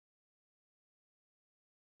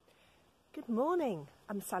Good morning,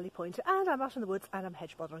 I'm Sally Pointer and I'm out in the woods and I'm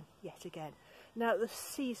hedge bothering yet again. Now the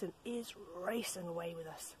season is racing away with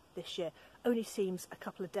us this year. Only seems a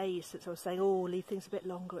couple of days since I was saying, oh, leave things a bit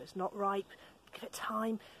longer, it's not ripe, give it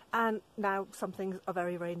time, and now some things are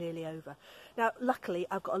very, very nearly over. Now luckily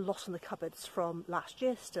I've got a lot in the cupboards from last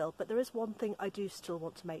year still, but there is one thing I do still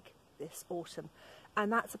want to make this autumn,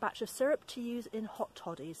 and that's a batch of syrup to use in hot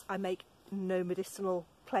toddies. I make no medicinal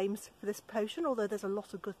claims for this potion, although there's a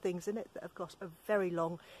lot of good things in it that have got a very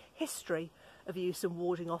long history of use in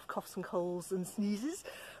warding off coughs and colds and sneezes.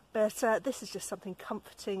 But this is just something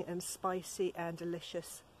comforting and spicy and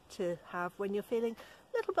delicious to have when you're feeling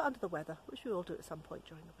a little bit under the weather, which we all do at some point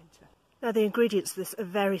during the winter. Now the ingredients for this are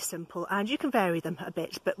very simple and you can vary them a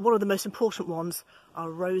bit, but one of the most important ones are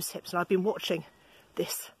rosehips, and I've been watching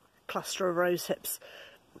this cluster of rosehips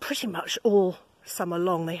pretty much all summer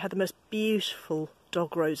long. They had the most beautiful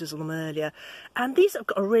dog roses on them earlier, and these have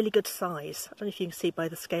got a really good size. I don't know if you can see by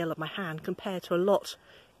the scale of my hand compared to a lot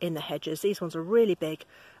in the hedges. These ones are really big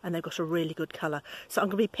and they've got a really good colour, so I'm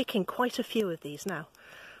going to be picking quite a few of these now.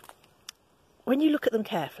 When you look at them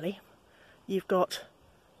carefully, you've got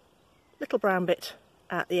a little brown bit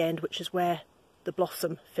at the end, which is where the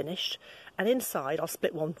blossom finished, and inside, I'll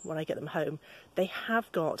split one when I get them home, they have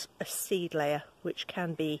got a seed layer which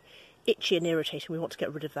can be itchy and irritating. We want to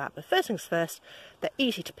get rid of that. But first things first, they're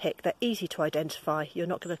easy to pick, they're easy to identify. You're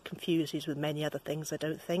not going to confuse these with many other things, I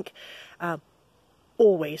don't think.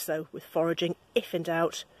 Always though, with foraging, if in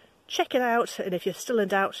doubt, check it out, and if you're still in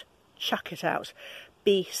doubt, chuck it out.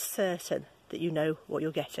 Be certain that you know what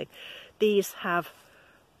you're getting. These have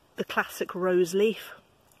the classic rose leaf,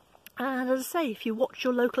 and as I say, if you watch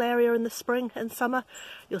your local area in the spring and summer,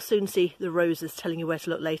 you'll soon see the roses telling you where to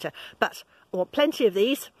look later. But I want plenty of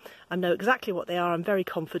these. I know exactly what they are. I'm very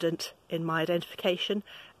confident in my identification,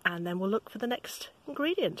 and then we'll look for the next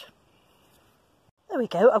ingredient. There we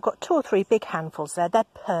go. I've got 2 or 3 big handfuls there. They're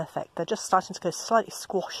perfect. They're just starting to go slightly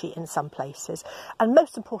squashy in some places. And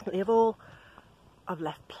most importantly of all, I've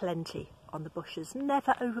left plenty on the bushes.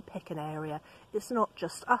 Never overpick an area. It's not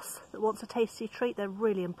just us that wants a tasty treat. They're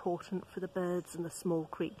really important for the birds and the small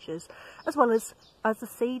creatures, as well as the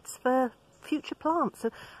seeds for future plants.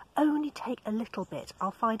 So only take a little bit.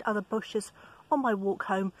 I'll find other bushes on my walk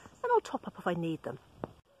home and I'll top up if I need them.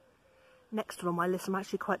 Next one on my list, I'm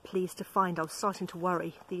actually quite pleased to find. I was starting to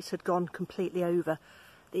worry these had gone completely over.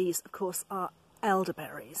 These of course are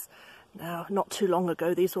elderberries. Now not too long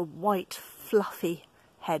ago these were white fluffy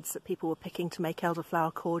heads that people were picking to make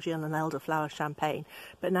elderflower cordial and elderflower champagne,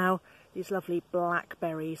 but now these lovely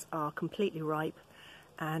blackberries are completely ripe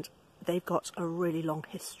and they've got a really long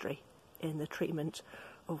history in the treatment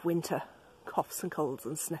of winter coughs and colds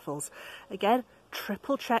and sniffles. Again,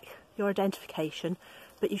 triple check your identification,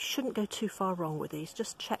 but you shouldn't go too far wrong with these.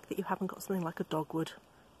 Just check that you haven't got something like a dogwood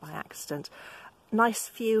by accident. Nice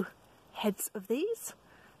few heads of these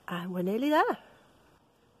and we're nearly there.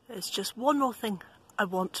 There's just one more thing I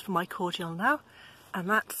want for my cordial now, and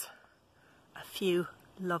that's a few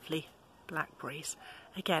lovely blackberries.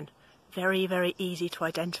 Again, very, very easy to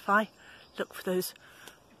identify. Look for those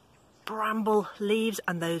bramble leaves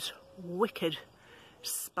and those wicked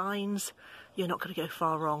spines. You're not going to go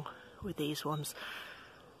far wrong with these ones.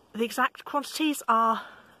 The exact quantities are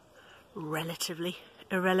relatively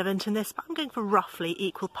irrelevant in this, but I'm going for roughly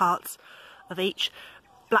equal parts of each.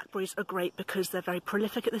 Blackberries are great because they're very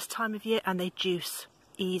prolific at this time of year and they juice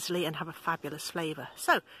easily and have a fabulous flavour.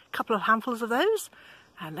 So a couple of handfuls of those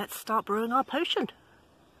and let's start brewing our potion.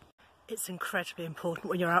 It's incredibly important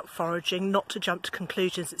when you're out foraging not to jump to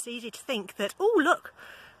conclusions. It's easy to think that, oh look,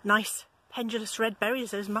 nice pendulous red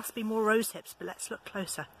berries, those must be more rosehips, but let's look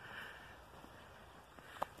closer.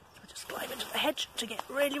 I'll just climb into the hedge to get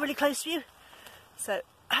really, really close to you. So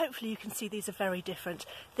hopefully you can see these are very different.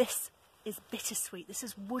 This is bittersweet. This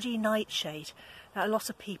is woody nightshade. Now a lot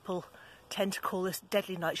of people tend to call this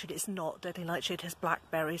deadly nightshade. It's not. Deadly nightshade has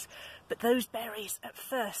blackberries, but those berries at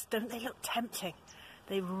first, don't they look tempting?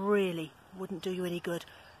 They really wouldn't do you any good.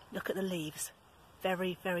 Look at the leaves.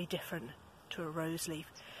 Very, very different to a rose leaf.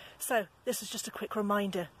 So this is just a quick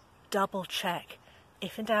reminder, double check.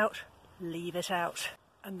 If in doubt, leave it out.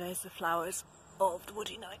 And there's the flowers of the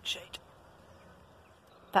woody nightshade.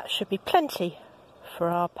 That should be plenty for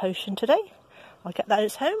our potion today. I'll get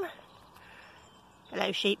those home.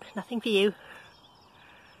 Hello sheep, nothing for you.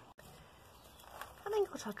 Having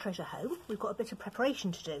got our treasure home, we've got a bit of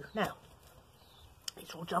preparation to do. Now,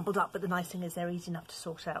 it's all jumbled up, but the nice thing is they're easy enough to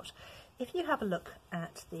sort out. If you have a look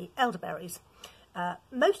at the elderberries,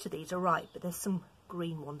 most of these are ripe, but there's some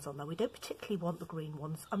green ones on there. We don't particularly want the green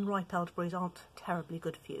ones. Unripe elderberries aren't terribly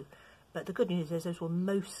good for you, but the good news is those will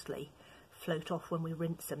mostly float off when we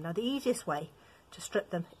rinse them. Now the easiest way to strip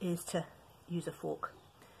them is to use a fork.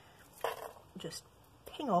 Just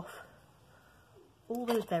ping off all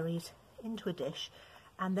those berries into a dish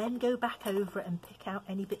and then go back over it and pick out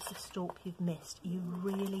any bits of stalk you've missed. You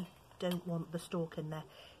really don't want the stalk in there.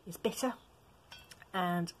 It's bitter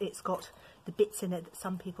and it's got the bits in it that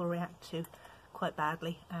some people react to quite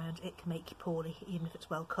badly, and it can make you poorly even if it's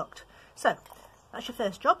well cooked. So that's your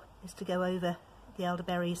first job, is to go over the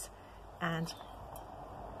elderberries and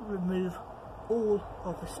remove all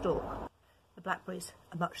of the stalk. The blackberries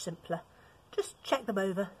are much simpler. Just check them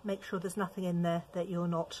over, make sure there's nothing in there that you're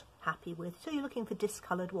not happy with. So you're looking for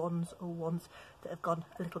discoloured ones or ones that have gone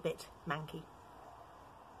a little bit manky.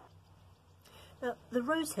 Now the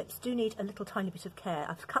rosehips do need a little tiny bit of care.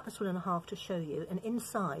 I've cut this one in half to show you, and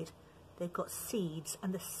inside they've got seeds,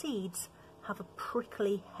 and the seeds have a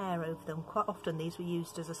prickly hair over them. Quite often these were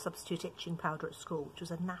used as a substitute itching powder at school, which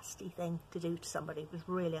was a nasty thing to do to somebody. It was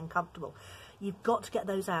really uncomfortable. You've got to get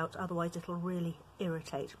those out, otherwise it'll really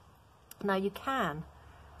irritate. Now you can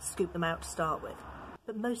scoop them out to start with,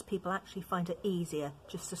 but most people actually find it easier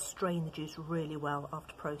just to strain the juice really well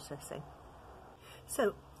after processing.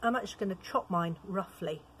 So I'm actually going to chop mine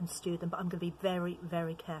roughly and stew them, but I'm going to be very,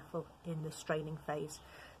 very careful in the straining phase.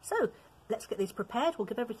 So let's get these prepared. We'll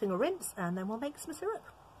give everything a rinse and then we'll make some syrup.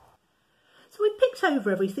 So we picked over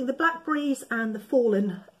everything. The blackberries and the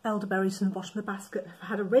fallen elderberries from the bottom of the basket have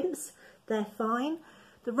had a rinse. They're fine.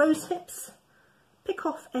 The rosehips, pick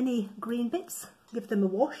off any green bits, give them a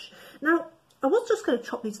wash. Now, I was just going to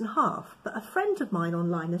chop these in half, but a friend of mine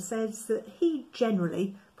online says that he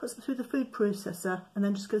generally puts them through the food processor and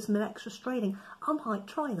then just gives them an extra straining. I might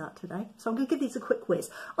try that today. So I'm going to give these a quick whiz.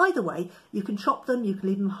 Either way, you can chop them, you can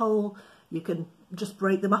leave them whole, you can just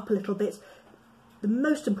break them up a little bit. The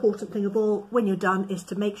most important thing of all when you're done is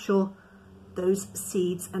to make sure those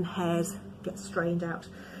seeds and hairs get strained out.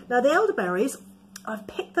 Now the elderberries, I've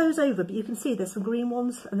picked those over, but you can see there's some green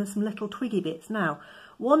ones and there's some little twiggy bits. Now,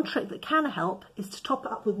 one trick that can help is to top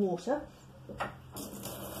it up with water.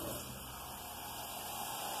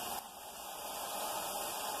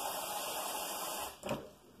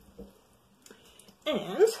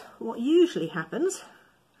 And what usually happens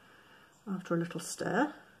after a little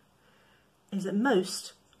stir is that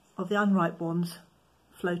most of the unripe ones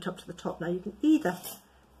float up to the top. Now you can either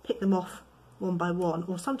pick them off one by one,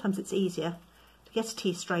 or sometimes it's easier to get a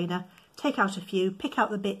tea strainer, take out a few, pick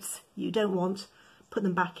out the bits you don't want, put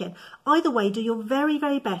them back in. Either way, do your very,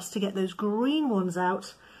 very best to get those green ones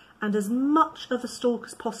out and as much of the stalk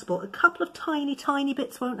as possible. A couple of tiny, tiny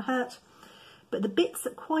bits won't hurt, but the bits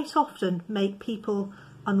that quite often make people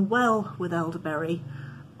unwell with elderberry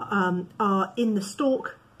are in the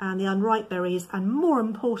stalk and the unripe berries, and more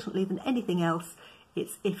importantly than anything else,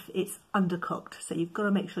 it's if it's undercooked. So you've got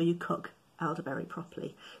to make sure you cook elderberry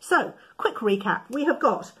properly. So, quick recap. We have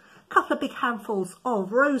got a couple of big handfuls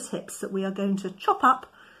of rose hips that we are going to chop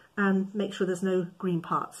up and make sure there's no green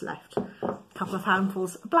parts left. A couple of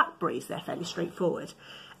handfuls of blackberries, they're fairly straightforward.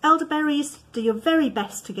 Elderberries, do your very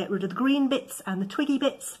best to get rid of the green bits and the twiggy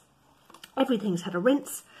bits. Everything's had a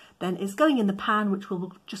rinse, then it's going in the pan, which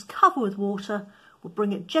we'll just cover with water. We'll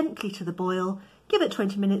bring it gently to the boil, give it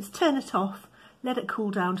 20 minutes, turn it off, let it cool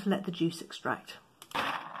down to let the juice extract.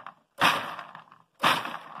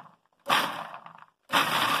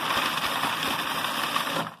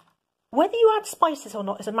 Whether you add spices or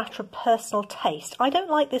not is a matter of personal taste. I don't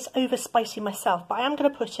like this over spicy myself, but I am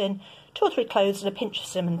going to put in 2 or 3 cloves and a pinch of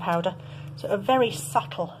cinnamon powder, so a very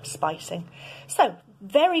subtle spicing. So,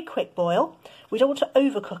 very quick boil. We don't want to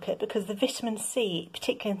overcook it because the vitamin C,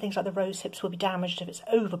 particularly in things like the rose hips, will be damaged if it's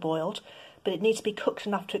overboiled, but it needs to be cooked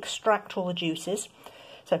enough to extract all the juices.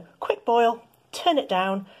 So, quick boil, turn it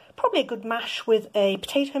down, probably a good mash with a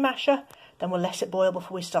potato masher, then we'll let it boil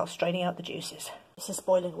before we start straining out the juices. This is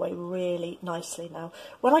boiling away really nicely now.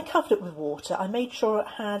 When I covered it with water, I made sure it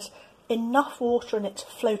had enough water in it to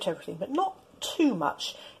float everything, but not too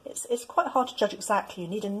much. It's quite hard to judge exactly. You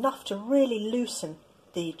need enough to really loosen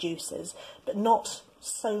the juices, but not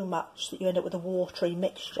so much that you end up with a watery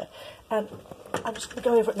mixture. And I'm just going to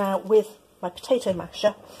go over it now with my potato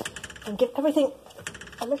masher and give everything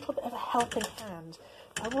a little bit of a helping hand.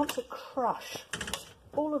 I want to crush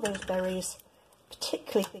all of those berries,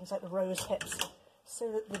 particularly things like the rose hips,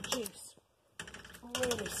 so that the juice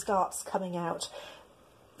really starts coming out.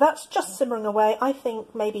 That's just simmering away. I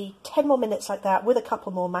think maybe 10 more minutes like that with a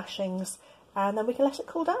couple more mashings, and then we can let it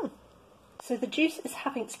cool down. So the juice is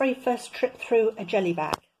having its very first trip through a jelly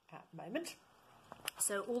bag at the moment.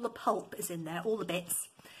 So all the pulp is in there, all the bits.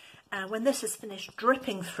 And when this is finished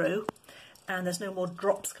dripping through and there's no more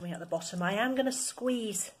drops coming out the bottom, I am going to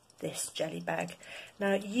squeeze this jelly bag.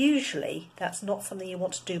 Now usually that's not something you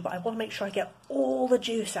want to do, but I want to make sure I get all the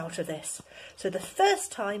juice out of this. So the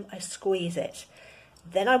first time I squeeze it,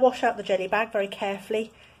 then I wash out the jelly bag very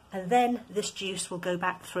carefully, and then this juice will go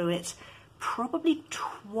back through it probably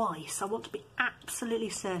twice. I want to be absolutely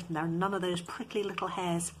certain there are none of those prickly little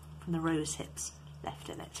hairs from the rose hips left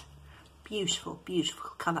in it. Beautiful,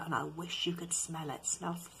 beautiful colour, and I wish you could smell it. It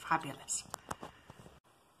smells fabulous.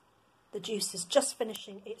 The juice is just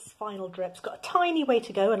finishing its final drip. It's got a tiny way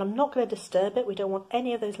to go, and I'm not going to disturb it. We don't want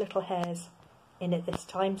any of those little hairs in it this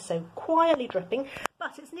time, so quietly dripping.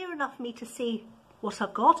 But it's near enough for me to see what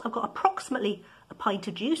I've got. I've got approximately a pint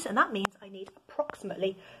of juice, and that means I need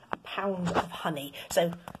approximately a pound of honey.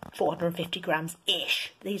 So 450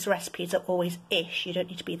 grams-ish. These recipes are always ish. You don't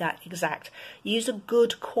need to be that exact. Use a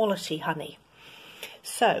good quality honey.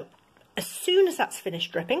 So as soon as that's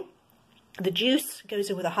finished dripping, the juice goes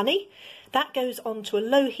in with the honey. That goes on to a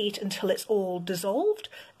low heat until it's all dissolved.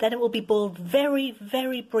 Then it will be boiled very,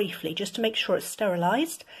 very briefly just to make sure it's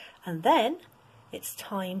sterilised. And then it's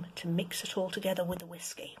time to mix it all together with the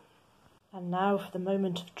whisky. And now for the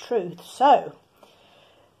moment of truth. So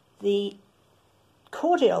the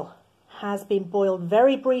cordial has been boiled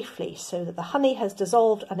very briefly so that the honey has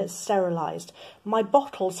dissolved and it's sterilised. My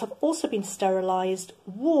bottles have also been sterilised,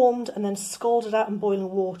 warmed, and then scalded out in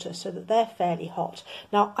boiling water so that they're fairly hot.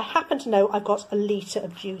 Now I happen to know I've got a litre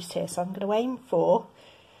of juice here, so I'm going to aim for,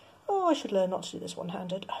 I should learn not to do this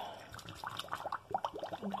one-handed.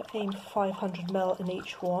 I'm going to aim for 500 ml in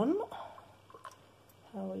each one.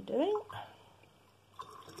 How are we doing?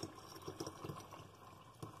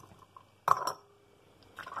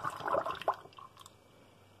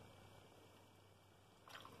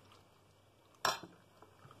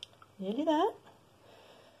 Nearly there.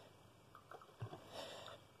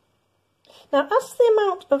 Now, as the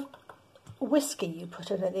amount of whisky you put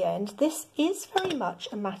in at the end, this is very much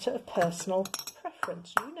a matter of personal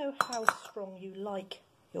preference. You know how strong you like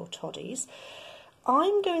your toddies.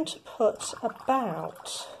 I'm going to put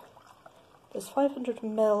about, there's 500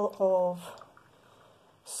 ml of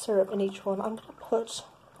syrup in each one. I'm going to put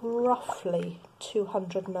roughly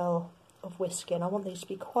 200 ml of whisky, and I want these to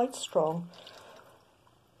be quite strong,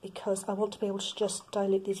 because I want to be able to just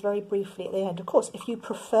dilute these very briefly at the end. Of course, if you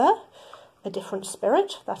prefer a different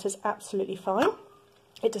spirit, that is absolutely fine.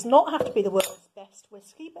 It does not have to be the world's best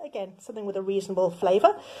whisky, but again, something with a reasonable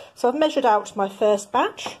flavour. So I've measured out my first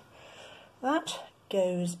batch. That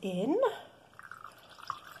goes in.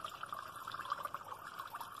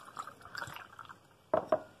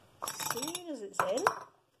 As soon as it's in,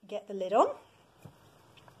 get the lid on,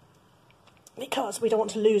 because we don't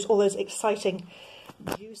want to lose all those exciting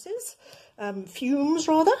juices, fumes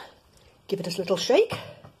rather. Give it a little shake,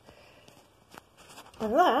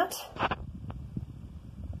 and that, not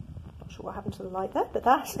sure what happened to the light there, but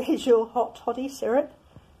that is your hot toddy syrup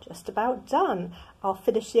just about done. I'll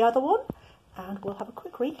finish the other one and we'll have a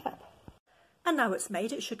quick recap. And now it's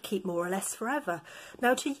made, it should keep more or less forever.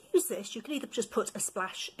 Now to use this, you can either just put a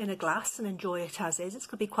splash in a glass and enjoy it as is. It's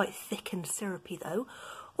going to be quite thick and syrupy though,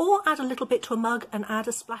 or add a little bit to a mug and add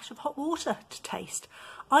a splash of hot water to taste.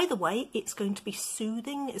 Either way, it's going to be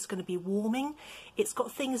soothing, it's going to be warming. It's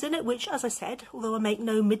got things in it which, as I said, although I make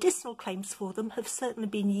no medicinal claims for them, have certainly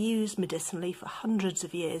been used medicinally for hundreds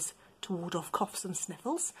of years to ward off coughs and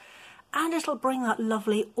sniffles. And it'll bring that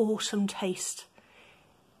lovely autumn taste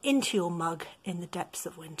into your mug in the depths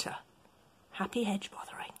of winter. Happy hedge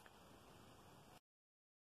bothering.